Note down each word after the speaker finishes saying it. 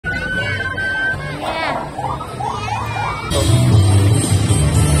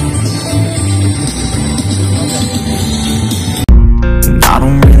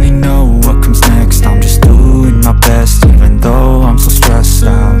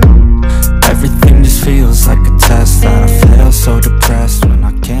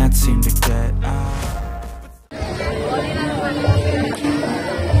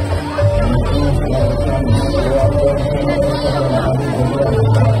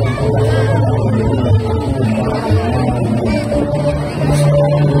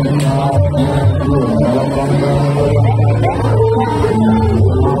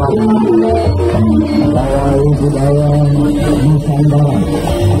budaya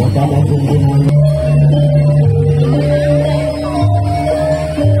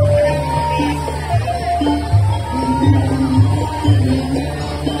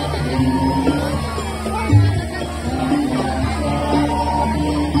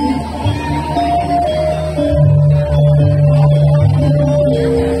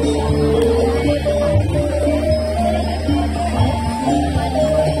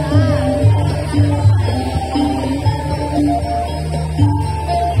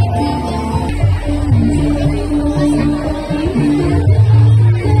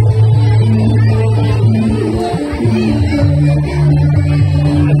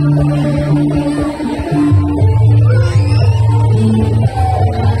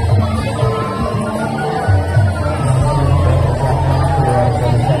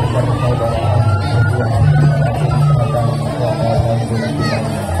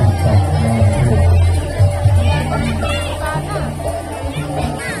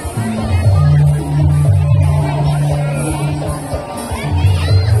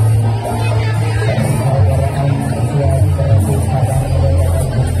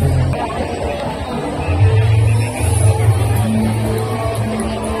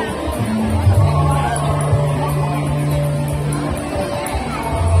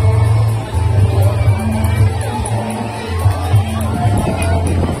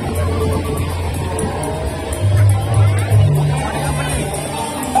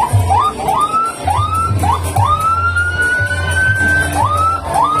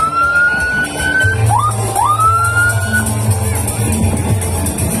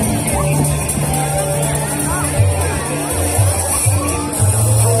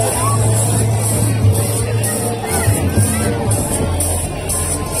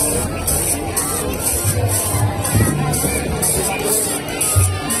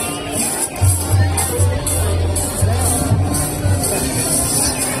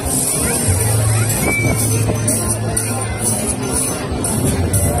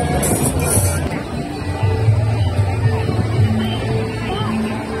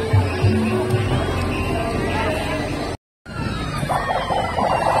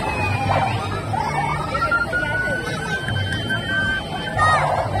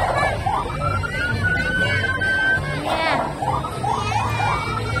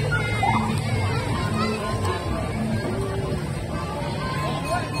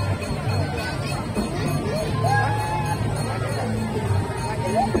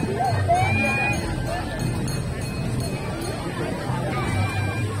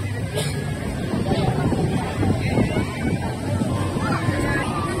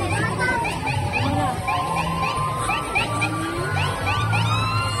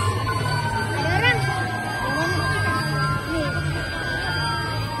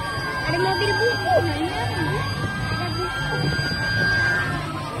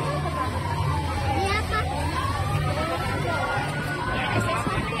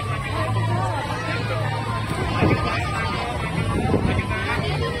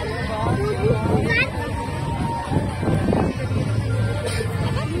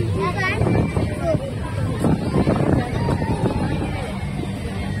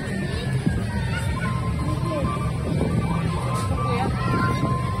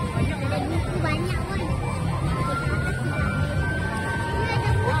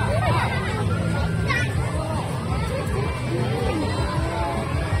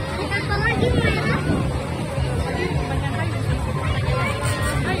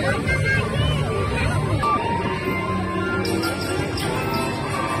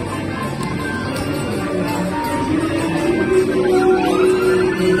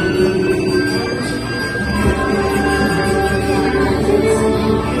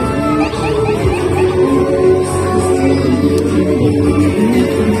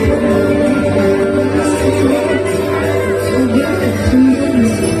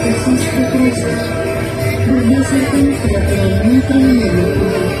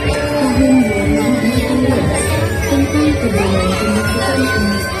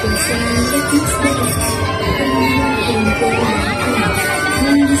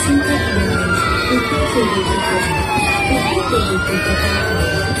Nusantara kepada pimpinan.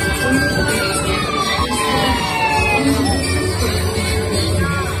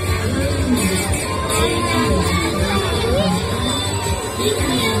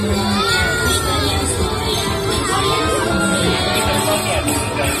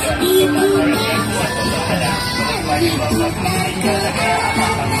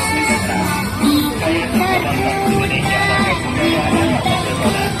 Iya,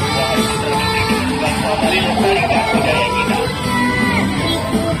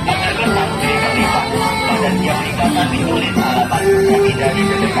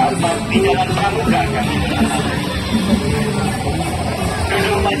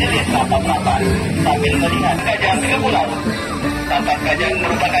 Duduk majelis rapat-rapat sambil melihat kajang ke pulau. Tapak kajang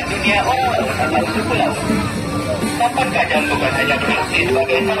merupakan dunia orang atau ke pulau. Tapak kajang bukan hanya berfungsi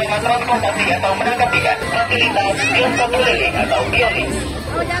sebagai sarana transportasi atau menangkap ikan, fasilitas bioskop keliling atau biolik.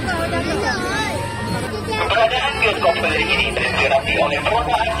 Keberadaan bioskop keliling ini terinspirasi oleh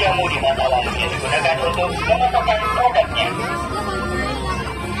perusahaan jamu di masa lalu yang digunakan untuk memasarkan produknya.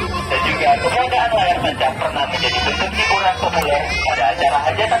 Dan juga keberadaan layar tancap pernah menjadi bentuk hiburan populer pada acara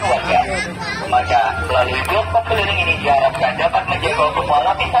hajatan warga. Maka melalui bioskop keliling ini diharapkan dapat menjangkau semua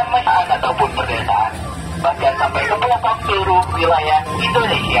lapisan masyarakat ataupun perdesaan, bahkan sampai ke pelosok seluruh wilayah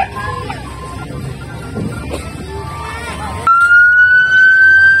Indonesia.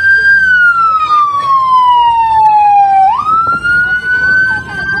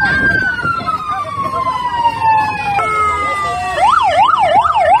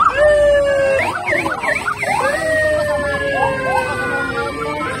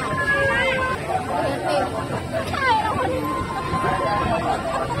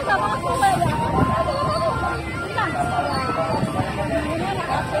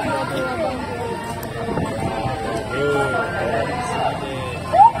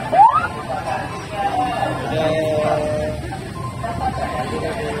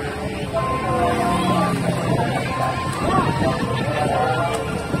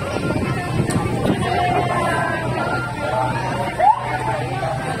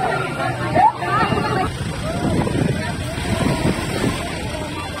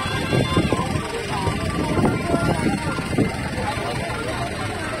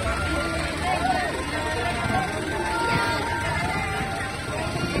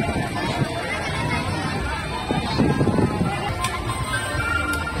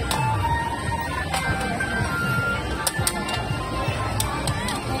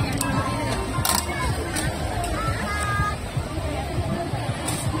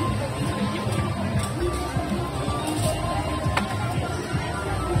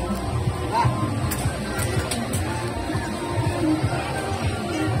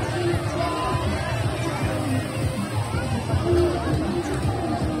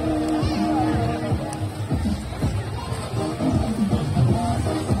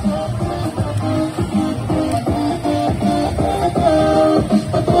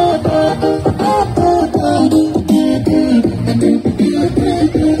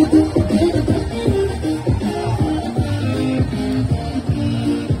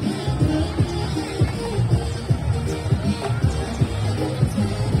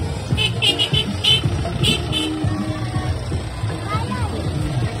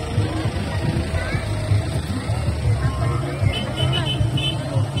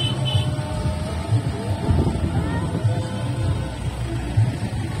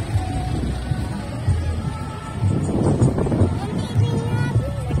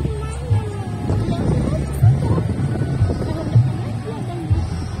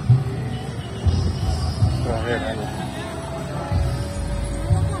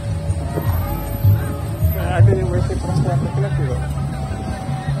 Ada WC perempuan laki-laki kok.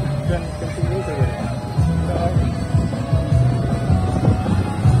 Dan penting itu ya.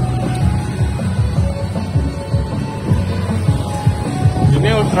 Ini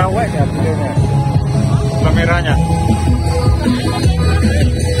ultrawide ya videonya, kameranya.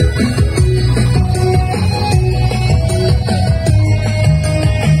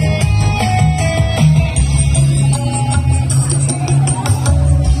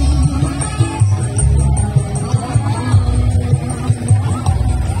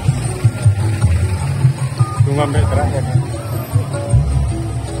 Tunggu ambil terakhir.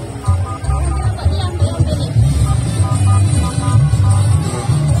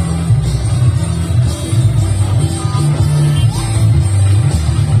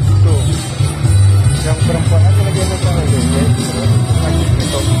 Tuh, yang perempuan aja lagi ada cara lagi gitu.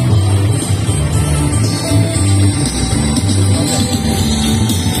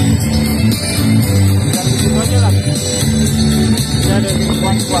 Dan di situ aja lah. Ini ada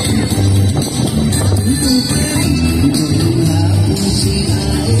kuat-kuat.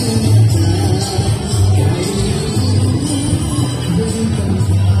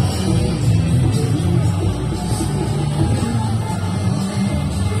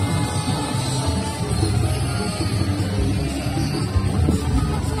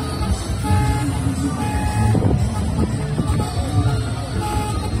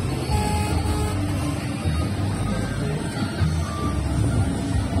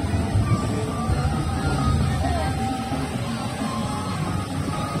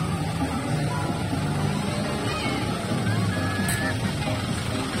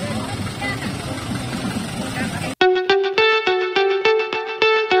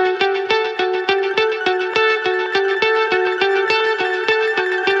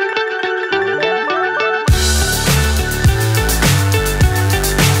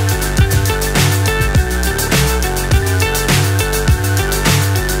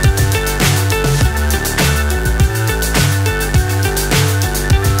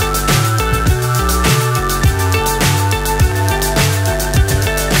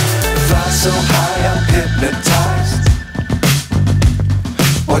 so high I'm hypnotized.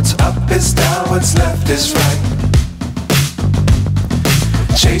 What's up is down, what's left is right.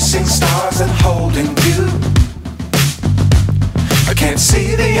 Chasing stars and holding you. I can't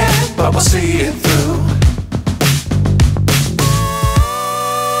see the end, but we'll see it through.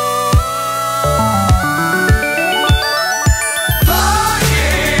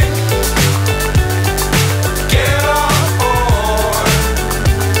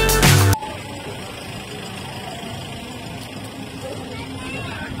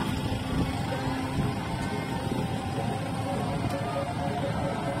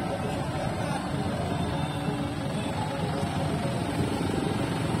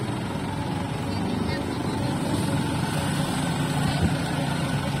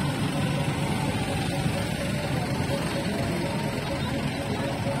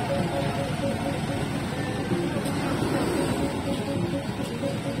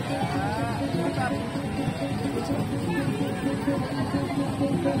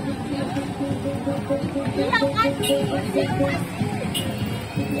 Yang anjing bersih.